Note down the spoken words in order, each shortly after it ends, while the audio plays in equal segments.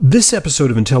This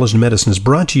episode of Intelligent Medicine is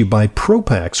brought to you by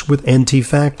Propax with NT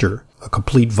Factor, a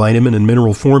complete vitamin and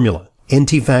mineral formula.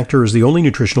 NT Factor is the only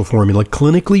nutritional formula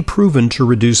clinically proven to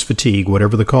reduce fatigue,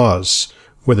 whatever the cause,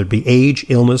 whether it be age,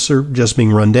 illness, or just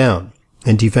being run down.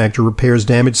 NT Factor repairs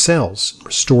damaged cells,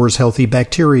 restores healthy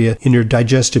bacteria in your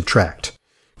digestive tract.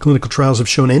 Clinical trials have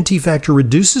shown NT Factor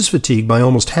reduces fatigue by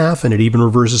almost half, and it even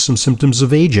reverses some symptoms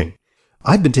of aging.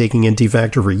 I've been taking NT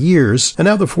Factor for years, and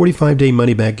now the 45-day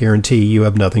money-back guarantee, you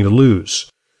have nothing to lose.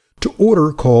 To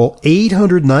order, call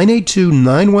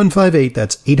 800-982-9158,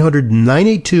 that's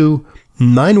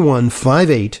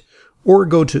 800-982-9158, or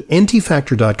go to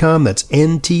ntfactor.com, that's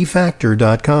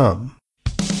ntfactor.com.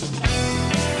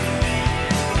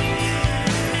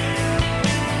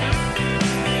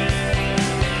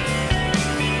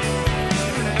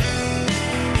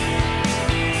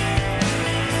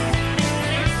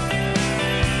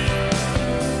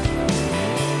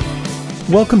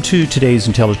 Welcome to today's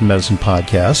Intelligent Medicine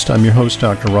Podcast. I'm your host,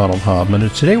 Dr. Ronald Hobbman,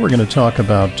 and today we're going to talk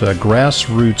about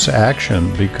grassroots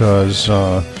action because,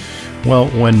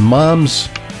 when moms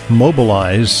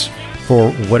mobilize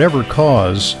for whatever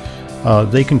cause,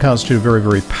 they can constitute a very,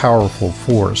 very powerful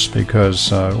force because,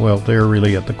 they're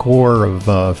really at the core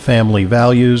of family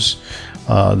values.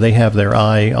 They have their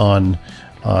eye on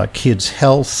kids'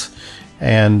 health,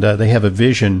 and they have a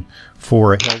vision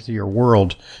for a healthier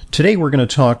world. Today we're going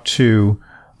to talk to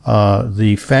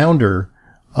the founder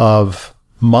of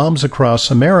Moms Across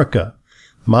America.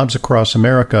 Moms Across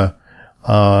America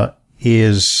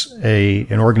is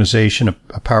an organization,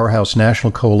 a powerhouse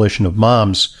national coalition of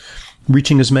moms,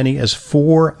 reaching as many as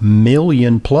 4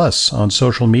 million plus on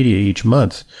social media each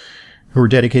month, who are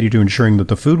dedicated to ensuring that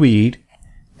the food we eat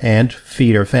and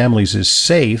feed our families is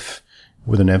safe,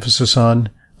 with an emphasis on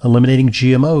eliminating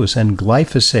GMOs and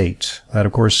glyphosate. That,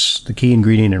 of course, the key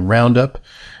ingredient in Roundup,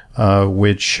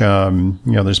 which,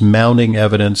 there's mounting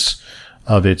evidence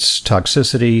of its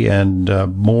toxicity, and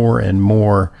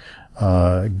more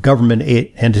government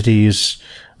entities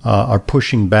are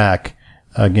pushing back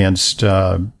against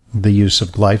the use of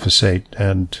glyphosate.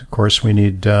 And, of course, we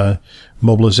need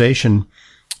mobilization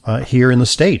here in the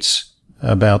States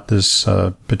about this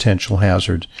potential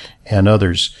hazard and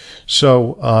others.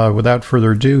 So without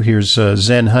further ado, here's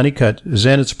Zen Honeycutt.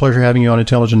 Zen, it's a pleasure having you on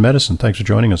Intelligent Medicine. Thanks for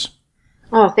joining us.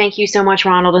 Oh, thank you so much,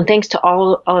 Ronald, and thanks to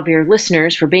all of your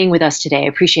listeners for being with us today. I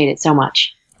appreciate it so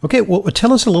much. Okay, well,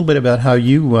 tell us a little bit about how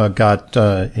you got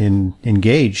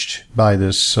engaged by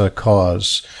this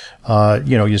cause.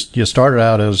 You started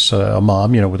out as a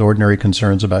mom, with ordinary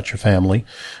concerns about your family,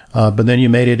 but then you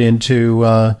made it into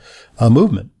a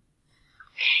movement.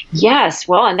 Yes,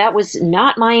 well, and that was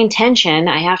not my intention,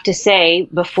 I have to say.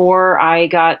 Before I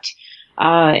got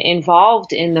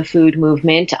involved in the food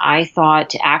movement, I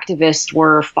thought activists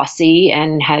were fussy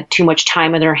and had too much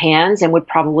time on their hands and would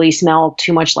probably smell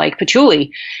too much like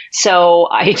patchouli. So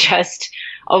I just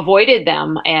avoided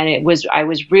them. And I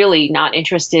was really not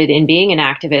interested in being an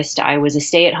activist. I was a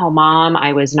stay-at-home mom.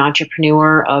 I was an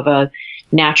entrepreneur of a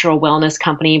natural wellness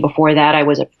company. Before that, I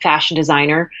was a fashion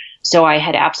designer. So I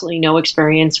had absolutely no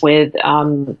experience with,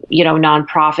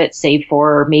 nonprofits, save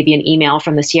for maybe an email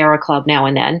from the Sierra Club now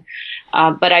and then.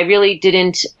 But I really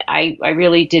didn't. I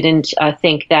really didn't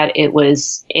think that it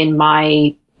was in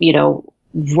my,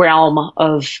 realm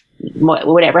of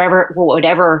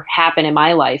whatever happened in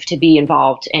my life to be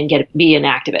involved and be an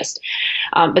activist.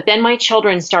 But then my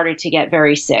children started to get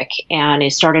very sick, and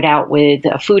it started out with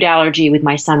a food allergy with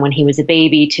my son when he was a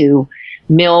baby to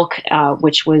milk,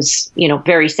 which was,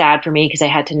 very sad for me because I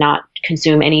had to not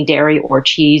consume any dairy or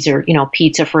cheese or,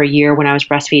 pizza for a year when I was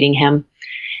breastfeeding him.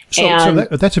 So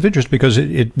that's of interest because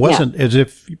it wasn't as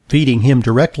if feeding him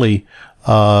directly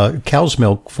cow's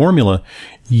milk formula.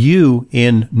 You,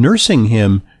 in nursing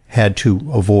him, had to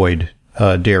avoid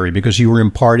dairy because you were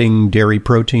imparting dairy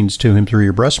proteins to him through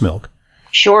your breast milk.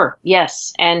 Sure.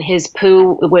 Yes. And his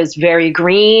poo was very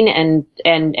green and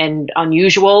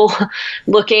unusual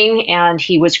looking, and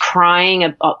he was crying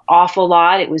an awful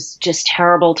lot. It was just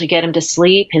terrible to get him to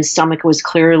sleep. His stomach was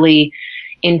clearly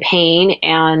in pain.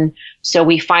 And so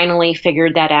we finally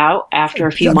figured that out after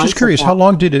a few months. I'm just curious, how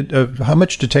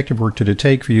much detective work did it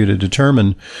take for you to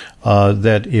determine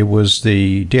that it was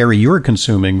the dairy you were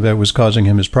consuming that was causing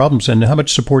him his problems? And how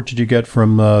much support did you get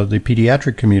from the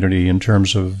pediatric community in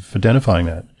terms of identifying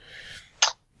that?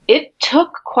 It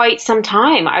took quite some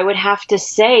time, I would have to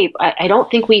say. I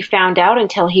don't think we found out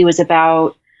until he was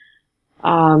about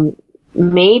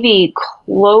maybe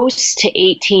close to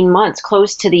 18 months,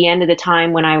 close to the end of the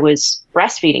time when I was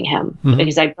breastfeeding him,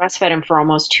 because I breastfed him for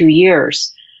almost 2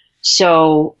 years.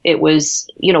 So it was,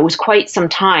 it was quite some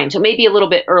time. So maybe a little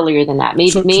bit earlier than that.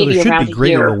 So maybe there should around be a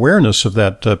greater year. awareness of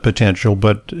that potential,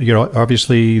 but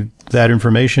obviously that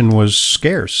information was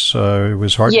scarce. It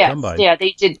was hard to come by. Yeah,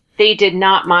 they did. They did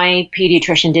not. My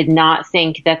pediatrician did not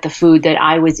think that the food that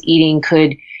I was eating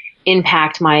could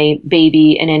impact my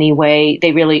baby in any way.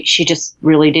 She just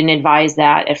really didn't advise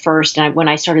that at first. And when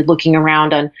I started looking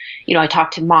around on, I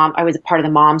talked to mom. I was a part of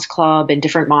the moms club and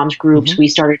different moms groups. We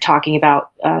started talking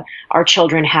about our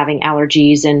children having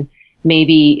allergies, and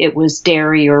maybe it was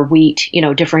dairy or wheat.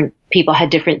 Different people had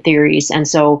different theories. And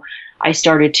so I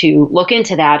started to look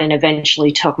into that and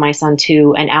eventually took my son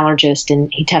to an allergist,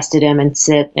 and he tested him and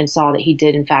saw that he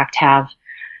did in fact have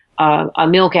a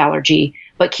milk allergy.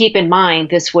 But keep in mind,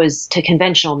 this was to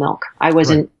conventional milk. I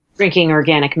wasn't drinking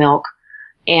organic milk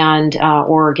and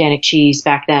or organic cheese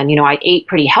back then. I ate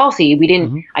pretty healthy.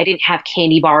 I didn't have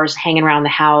candy bars hanging around the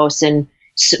house, and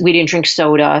we didn't drink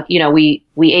soda. We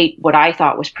ate what I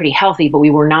thought was pretty healthy, but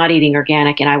we were not eating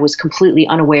organic, and I was completely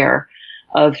unaware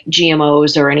of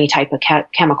GMOs or any type of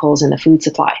chemicals in the food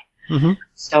supply.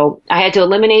 So I had to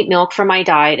eliminate milk from my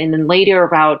diet. And then later,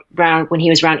 around when he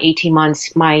was around 18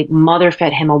 months, my mother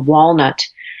fed him a walnut,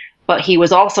 but he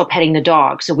was also petting the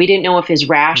dog. So we didn't know if his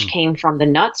rash came from the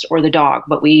nuts or the dog,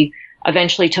 but we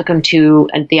eventually took him to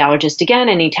the allergist again,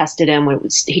 and he tested him.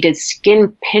 He did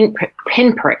skin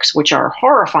pin pricks, which are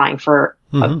horrifying for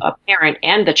a parent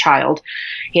and the child.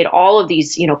 He had all of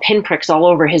these, pin pricks all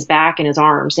over his back and his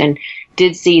arms, and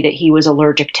did see that he was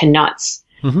allergic to nuts.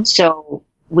 So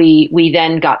we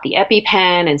then got the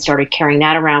EpiPen and started carrying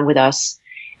that around with us.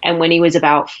 And when he was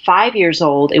about 5 years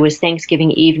old, it was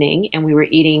Thanksgiving evening, and we were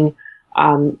eating,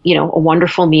 a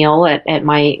wonderful meal at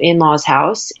my in-laws'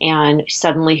 house. And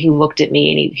suddenly he looked at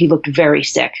me, and he looked very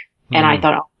sick. And I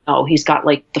thought, oh, he's got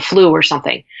like the flu or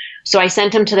something. So I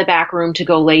sent him to the back room to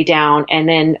go lay down. And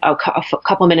then a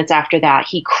couple minutes after that,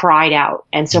 he cried out.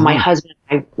 And so my husband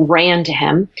and I ran to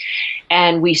him,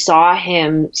 and we saw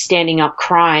him standing up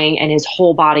crying, and his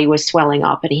whole body was swelling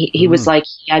up. And he was like,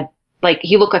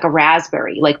 he looked like a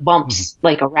raspberry, like bumps,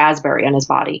 like a raspberry on his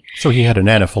body. So he had an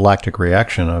anaphylactic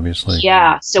reaction, obviously.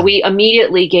 Yeah. So we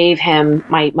immediately gave him,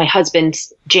 my husband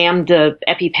jammed the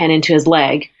EpiPen into his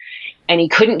leg, and he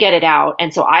couldn't get it out.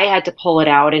 And so I had to pull it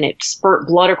out, and it spurted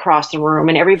blood across the room,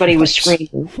 and everybody was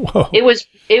screaming. Whoa. It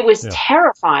was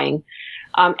terrifying.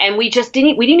 And we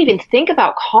didn't even think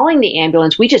about calling the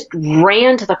ambulance. We just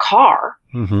ran to the car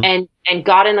and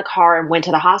got in the car and went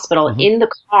to the hospital. In the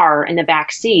car, in the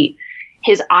back seat,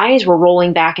 his eyes were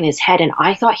rolling back in his head, and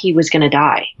I thought he was going to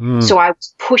die. So I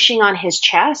was pushing on his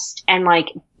chest and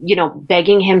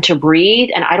begging him to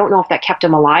breathe. And I don't know if that kept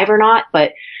him alive or not,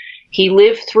 but he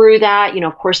lived through that.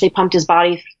 Of course they pumped his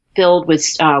body filled with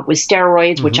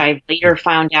steroids, which I later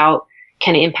found out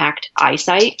can impact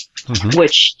eyesight,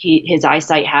 which his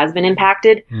eyesight has been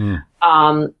impacted.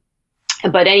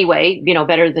 But anyway,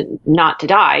 better than not to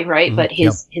die, right? But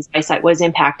his eyesight was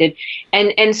impacted.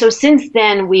 And so since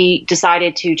then we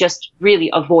decided to just really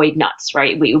avoid nuts,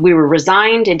 right? We were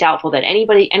resigned and doubtful that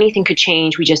anything could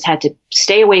change. We just had to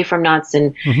stay away from nuts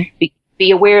and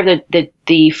be aware of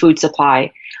the food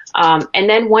supply. And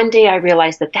then one day I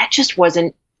realized that just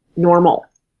wasn't normal.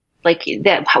 Like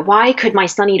that, why could my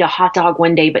son eat a hot dog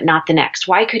one day, but not the next?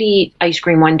 Why could he eat ice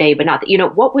cream one day, but not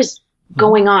what was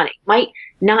going on? It might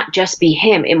not just be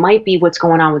him. It might be what's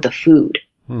going on with the food.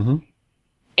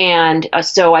 And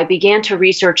so I began to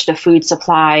research the food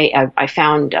supply. I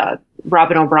found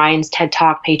Robin O'Brien's TED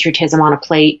Talk, Patriotism on a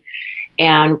Plate,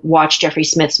 and watched Jeffrey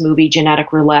Smith's movie,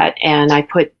 Genetic Roulette. And I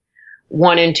put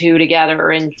 1 and 2 together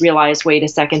and realized, wait a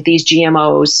second, these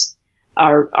GMOs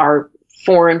are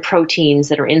foreign proteins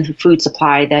that are in the food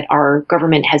supply that our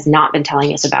government has not been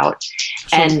telling us about.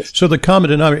 So the common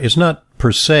denominator is not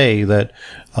per se that,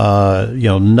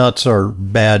 nuts are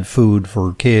bad food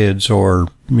for kids, or,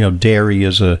 dairy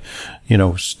is a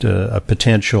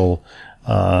potential,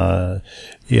 pathogen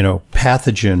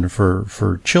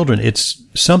for children. It's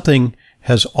something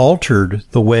has altered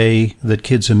the way that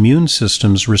kids' immune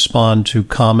systems respond to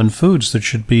common foods that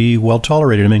should be well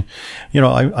tolerated. I mean,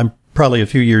 I'm probably a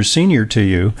few years senior to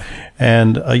you.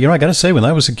 And, I got to say, when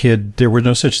I was a kid, there were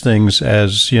no such things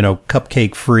as,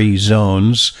 cupcake-free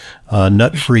zones,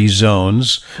 nut-free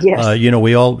zones. Yes.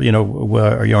 We all,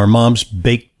 our moms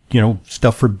baked,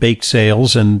 stuff for bake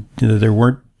sales, and there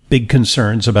weren't big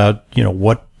concerns about,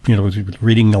 what,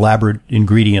 reading elaborate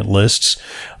ingredient lists.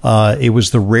 It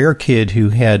was the rare kid who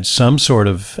had some sort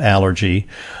of allergy.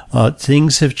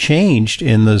 Things have changed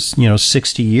in the,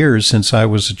 60 years since I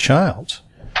was a child.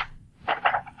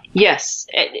 Yes,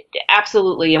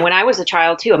 absolutely. And when I was a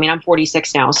child too, I mean, I'm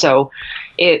 46 now, so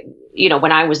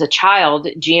when I was a child,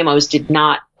 GMOs did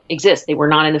not exist. They were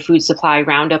not in the food supply.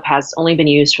 Roundup has only been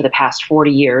used for the past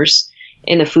 40 years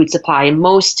in the food supply, and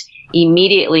most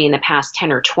immediately in the past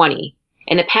 10 or 20.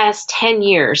 In the past 10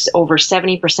 years, over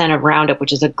 70% of Roundup,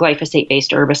 which is a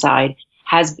glyphosate-based herbicide,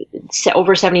 has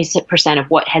over 70% of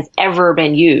what has ever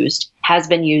been used has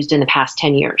been used in the past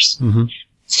 10 years. Mm-hmm.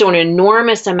 So an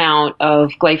enormous amount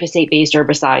of glyphosate-based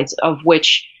herbicides, of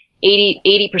which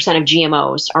 80% of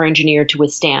GMOs are engineered to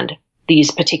withstand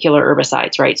these particular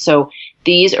herbicides, right? So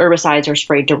these herbicides are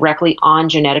sprayed directly on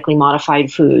genetically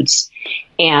modified foods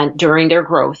and during their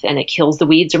growth, and it kills the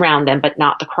weeds around them, but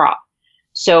not the crop.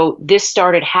 So this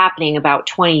started happening about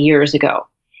 20 years ago.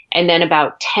 And then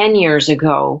about 10 years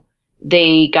ago,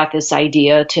 they got this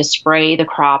idea to spray the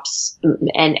crops,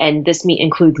 and this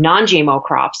includes non-GMO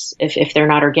crops, if they're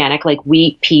not organic, like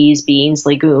wheat, peas, beans,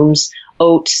 legumes,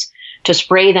 oats, to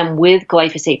spray them with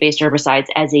glyphosate-based herbicides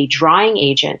as a drying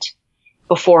agent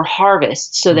before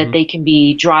harvest so that they can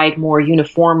be dried more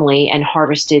uniformly and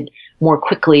harvested more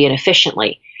quickly and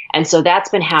efficiently. And so that's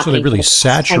been happening. So they really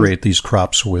saturate these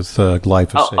crops with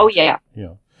glyphosate. Oh, yeah.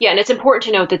 Yeah, and it's important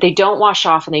to note that they don't wash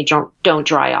off and they don't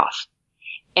dry off.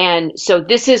 And so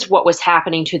this is what was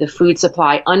happening to the food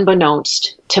supply,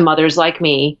 unbeknownst to mothers like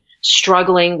me,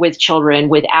 struggling with children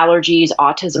with allergies,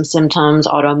 autism symptoms,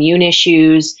 autoimmune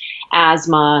issues,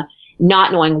 asthma,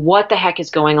 not knowing what the heck is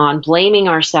going on, blaming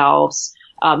ourselves.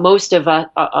 Most of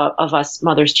us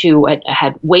mothers too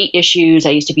had weight issues. I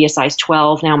used to be a size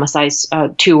 12. Now I'm a size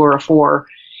 2 or a 4.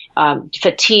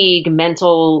 Fatigue,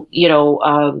 mental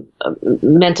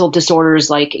disorders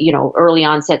like, early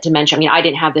onset dementia. I mean, I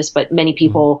didn't have this, but many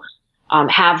people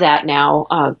have that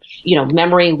now.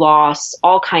 Memory loss,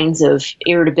 all kinds of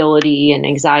irritability and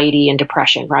anxiety and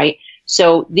depression, right?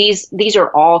 So these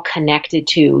are all connected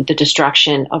to the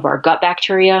destruction of our gut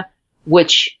bacteria,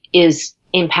 which is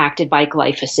impacted by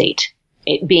glyphosate,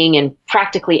 it being in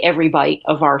practically every bite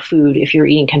of our food if you're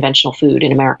eating conventional food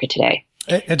in America today.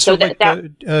 And so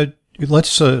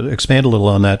let's expand a little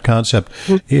on that concept.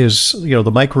 Is,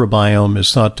 the microbiome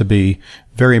is thought to be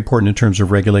very important in terms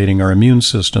of regulating our immune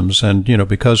systems. And,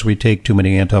 because we take too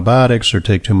many antibiotics or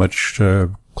take too much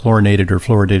chlorinated or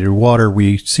fluoridated water,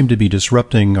 we seem to be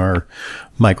disrupting our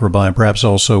microbiome, perhaps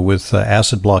also with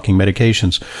acid-blocking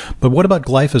medications. But what about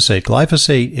glyphosate?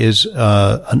 Glyphosate is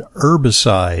an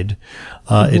herbicide.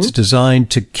 It's designed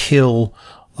to kill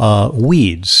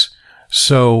weeds.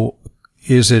 So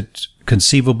is it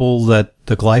conceivable that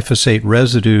the glyphosate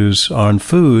residues on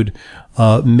food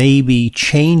may be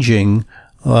changing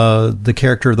the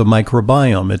character of the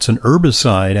microbiome? It's an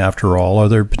herbicide, after all. Are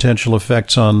there potential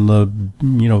effects on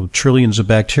the trillions of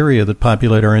bacteria that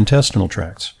populate our intestinal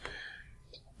tracts?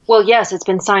 Well, yes, it's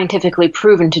been scientifically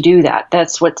proven to do that.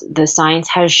 That's what the science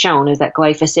has shown, is that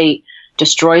glyphosate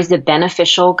destroys the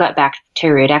beneficial gut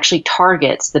bacteria. It actually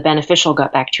targets the beneficial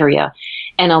gut bacteria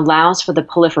and allows for the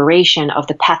proliferation of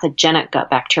the pathogenic gut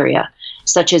bacteria,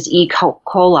 such as E.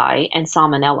 coli and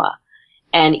Salmonella.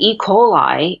 And E.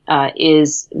 coli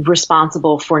is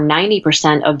responsible for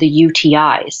 90% of the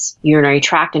UTIs, urinary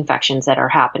tract infections, that are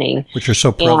happening. Which are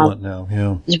so prevalent now,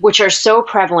 yeah. Which are so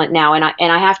prevalent now. And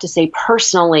I have to say,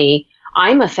 personally,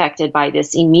 I'm affected by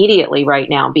this immediately right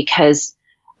now because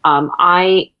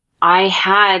I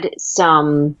had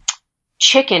some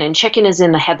chicken, and chicken is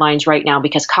in the headlines right now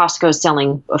because Costco is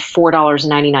selling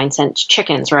 $4.99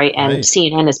 chickens, right? And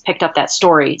CNN has picked up that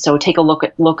story. So take a look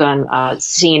on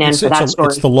CNN for that story.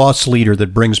 It's the loss leader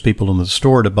that brings people in the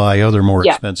store to buy other more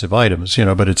expensive items,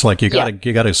 but it's like you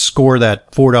got to score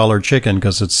that $4 chicken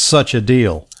because it's such a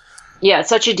deal. Yeah, it's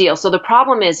such a deal. So the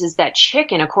problem is that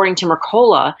chicken, according to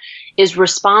Mercola, is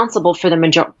responsible for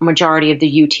the majority of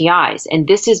the UTIs. And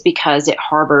this is because it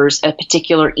harbors a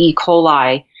particular E.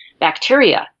 coli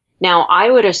bacteria. Now,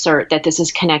 I would assert that this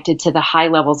is connected to the high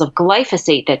levels of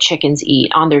glyphosate that chickens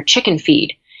eat on their chicken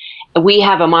feed. We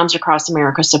have a Moms Across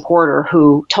America supporter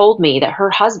who told me that her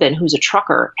husband, who's a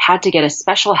trucker, had to get a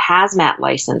special hazmat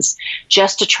license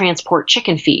just to transport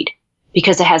chicken feed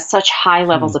because it has such high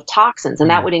levels of toxins. And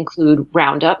that would include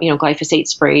Roundup, glyphosate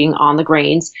spraying on the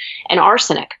grains, and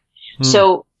arsenic.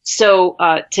 So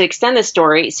to extend this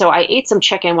story, so I ate some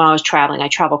chicken while I was traveling. I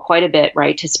travel quite a bit,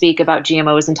 right, to speak about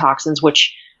GMOs and toxins,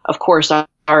 which, of course,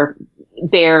 are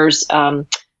Bayer's.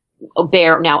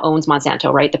 Bayer now owns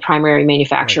Monsanto, right, the primary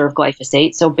manufacturer of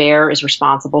glyphosate. So Bayer is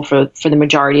responsible for the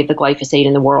majority of the glyphosate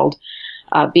in the world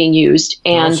being used.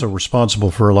 And also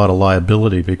responsible for a lot of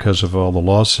liability because of all the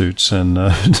lawsuits and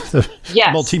the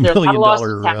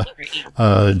multi-million-dollar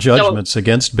judgments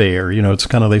against Bayer. It's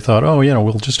kind of, they thought,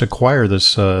 we'll just acquire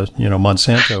this,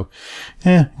 Monsanto.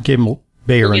 Gave them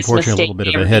Bayer, unfortunately, a little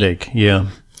bit of a headache. Yeah.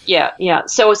 Yeah, yeah.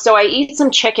 So I eat some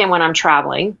chicken when I'm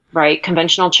traveling, right?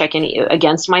 Conventional chicken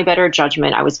against my better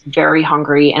judgment. I was very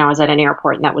hungry and I was at an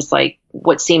airport, and that was like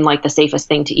what seemed like the safest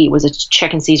thing to eat was a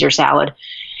chicken Caesar salad.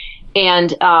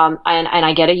 And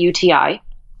I get a UTI,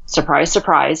 surprise,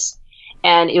 surprise.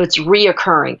 And it's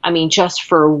reoccurring. I mean, just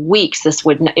for weeks,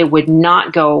 it would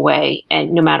not go away.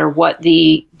 And no matter what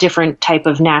the different type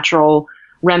of natural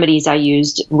remedies I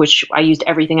used, which I used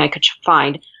everything I could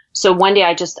find. So one day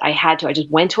I just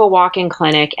went to a walk-in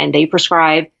clinic and they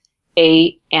prescribed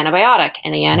a antibiotic,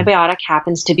 and the antibiotic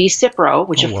happens to be Cipro,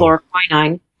 which is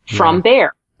fluoroquinine from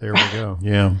Bayer. There we go.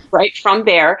 Yeah. Right, from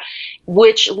Bayer,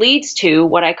 which leads to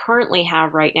what I currently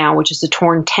have right now, which is a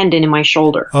torn tendon in my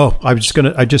shoulder. Oh, I have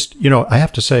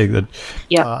to say that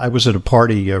I was at a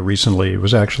party recently. It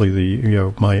was actually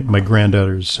my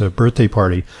granddaughter's birthday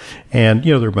party, and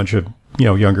there were a bunch of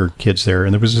younger kids there,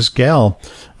 and there was this gal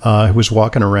who was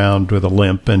walking around with a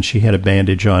limp, and she had a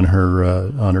bandage on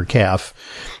her calf,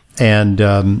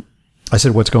 and I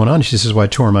said, "What's going on?" She says, "Well, I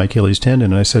tore my Achilles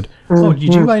tendon." And I said, "Oh,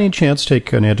 did you by any chance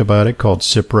take an antibiotic called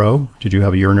Cipro? Did you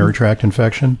have a urinary tract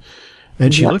infection?"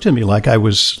 And she looked at me like I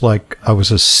was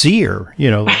a seer,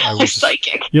 like I was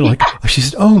psychic. She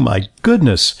said, "Oh my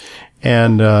goodness."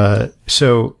 And and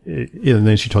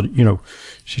then she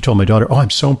told my daughter, "Oh,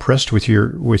 I'm so impressed with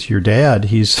your dad.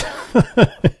 He's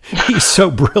he's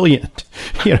so brilliant."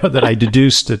 That I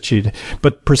deduced that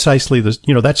but precisely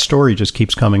that story just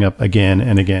keeps coming up again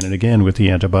and again and again with the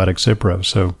antibiotic Cipro.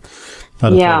 So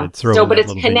but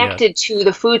it's connected to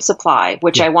the food supply,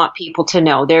 which I want people to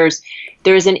know.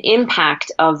 There's an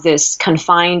impact of this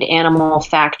confined animal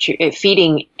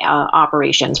feeding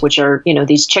operations, which are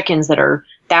these chickens that are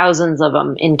thousands of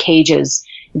them in cages.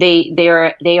 They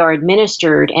are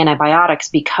administered antibiotics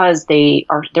because there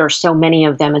are so many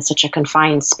of them in such a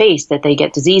confined space that they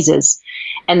get diseases,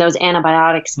 and those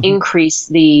antibiotics increase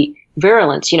the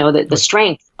virulence, the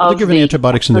strength of. They're giving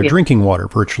antibiotics in their drinking water,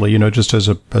 virtually, just as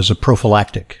a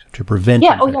prophylactic to prevent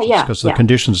infections, because the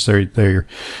conditions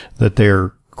that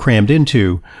they're crammed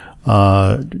into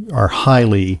are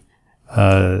highly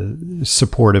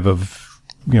supportive of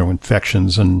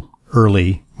infections and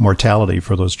early mortality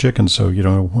for those chickens. So you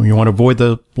want to avoid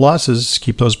the losses,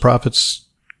 keep those profits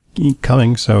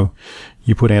coming. So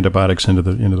you put antibiotics into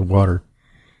the water.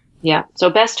 Yeah. So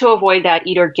best to avoid that.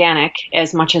 Eat organic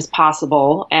as much as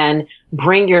possible and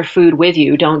bring your food with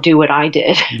you. Don't do what I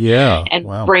did. Yeah. And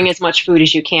bring as much food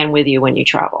as you can with you when you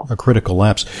travel. A critical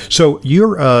lapse. So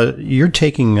you're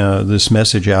taking this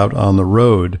message out on the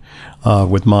road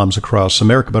with moms across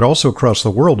America, but also across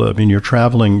the world. I mean, you're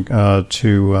traveling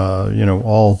to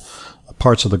all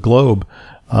parts of the globe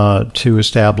to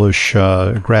establish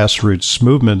grassroots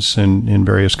movements in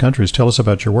various countries. Tell us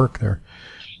about your work there.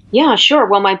 Yeah, sure.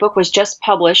 Well, my book was just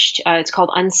published. It's called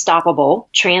Unstoppable: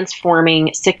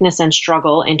 Transforming Sickness and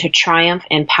Struggle into Triumph,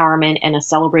 Empowerment, and a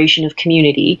Celebration of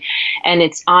Community. And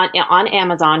it's on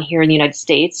Amazon here in the United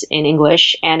States in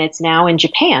English, and it's now in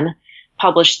Japan,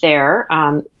 published there.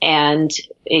 And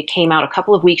it came out a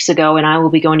couple of weeks ago, and I will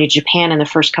be going to Japan in the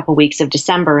first couple of weeks of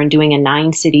December and doing a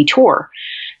 9-city tour.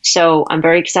 So I'm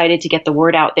very excited to get the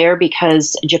word out there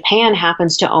because Japan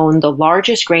happens to own the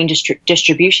largest grain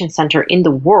distribution center in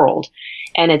the world.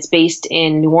 And it's based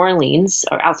in New Orleans,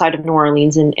 or outside of New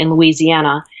Orleans in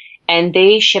Louisiana. And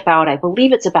they ship out, I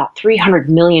believe it's about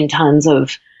 300 million tons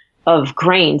of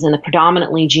grains, and the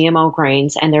predominantly GMO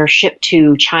grains. And they're shipped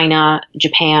to China,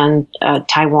 Japan,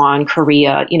 Taiwan,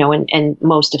 Korea, and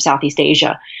most of Southeast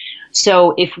Asia.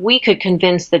 So if we could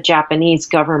convince the Japanese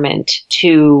government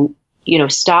to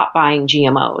stop buying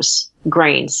GMOs,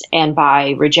 grains, and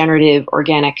buy regenerative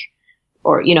organic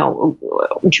or,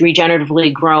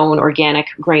 regeneratively grown organic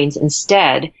grains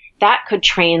instead, that could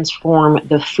transform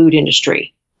the food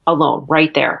industry alone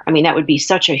right there. I mean, that would be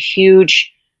such a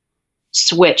huge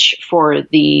switch for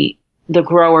the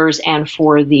growers and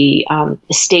for the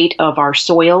state of our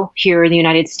soil here in the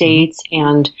United States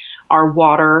and our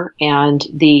water and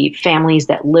the families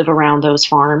that live around those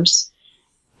farms.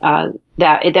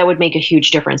 That would make a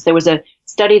huge difference. There was a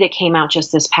study that came out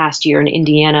just this past year in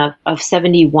Indiana of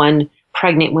 71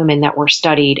 pregnant women that were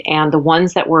studied, and the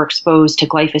ones that were exposed to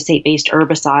glyphosate-based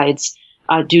herbicides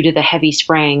due to the heavy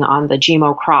spraying on the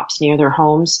GMO crops near their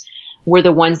homes were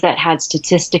the ones that had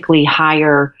statistically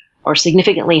higher or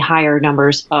significantly higher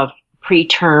numbers of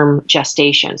preterm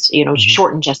gestations,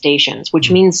 shortened gestations,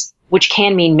 which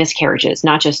can mean miscarriages,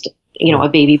 not just a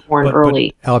baby born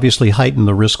early. But obviously heighten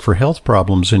the risk for health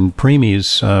problems in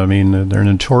preemies. I mean, they're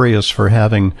notorious for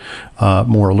having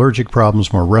more allergic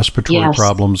problems, more respiratory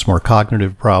problems, more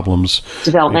cognitive problems.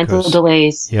 Developmental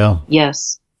delays. Yeah.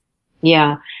 Yes.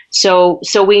 Yeah. So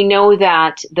we know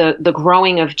that the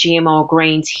growing of GMO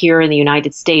grains here in the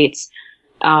United States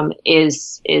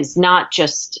is not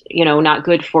just, not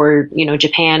good for,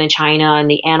 Japan and China and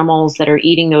the animals that are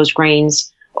eating those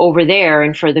grains over there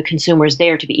and for the consumers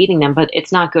there to be eating them, but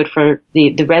it's not good for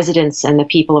the residents and the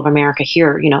people of America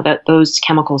here. That those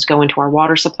chemicals go into our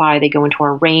water supply, they go into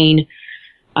our rain,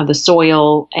 the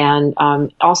soil, and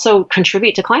also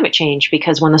contribute to climate change,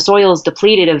 because when the soil is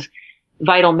depleted of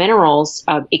vital minerals,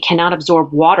 it cannot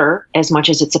absorb water as much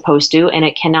as it's supposed to, and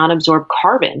it cannot absorb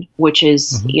carbon, which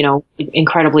is,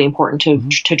 incredibly important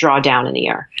to draw down in the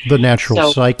air. The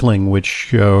natural cycling,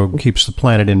 which keeps the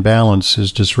planet in balance,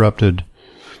 is disrupted.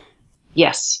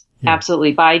 Yes,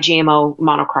 absolutely, by GMO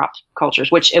monocrop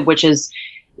cultures, which is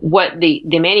what the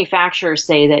manufacturers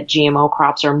say, that GMO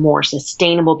crops are more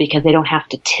sustainable because they don't have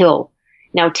to till.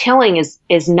 Now, tilling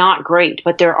is not great,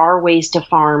 but there are ways to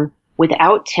farm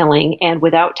without tilling and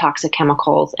without toxic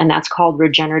chemicals, and that's called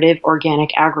regenerative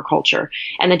organic agriculture.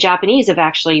 And the Japanese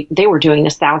they were doing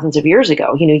this thousands of years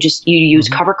ago. You use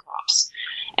cover crops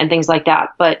and things like that.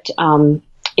 But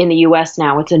in the U.S.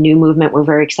 now, it's a new movement. We're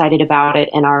very excited about it,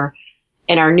 and our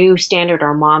new standard,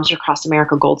 our Moms Across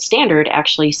America Gold Standard,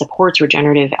 actually supports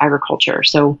regenerative agriculture.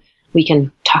 So we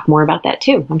can talk more about that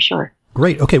too, I'm sure.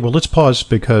 Great. Okay, well, let's pause,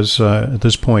 because at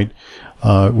this point,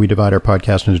 we divide our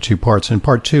podcast into two parts. In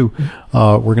part two,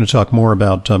 we're going to talk more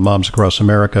about Moms Across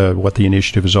America, what the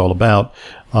initiative is all about,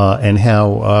 and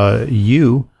how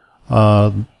you,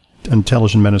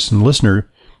 intelligent medicine listener,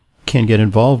 can get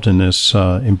involved in this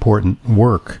important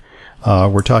work.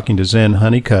 We're talking to Zen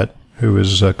Honeycutt, who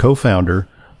is a co-founder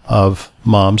of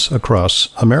Moms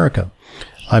Across America.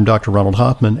 I'm Dr. Ronald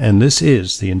Hoffman, and this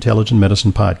is the Intelligent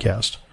Medicine Podcast.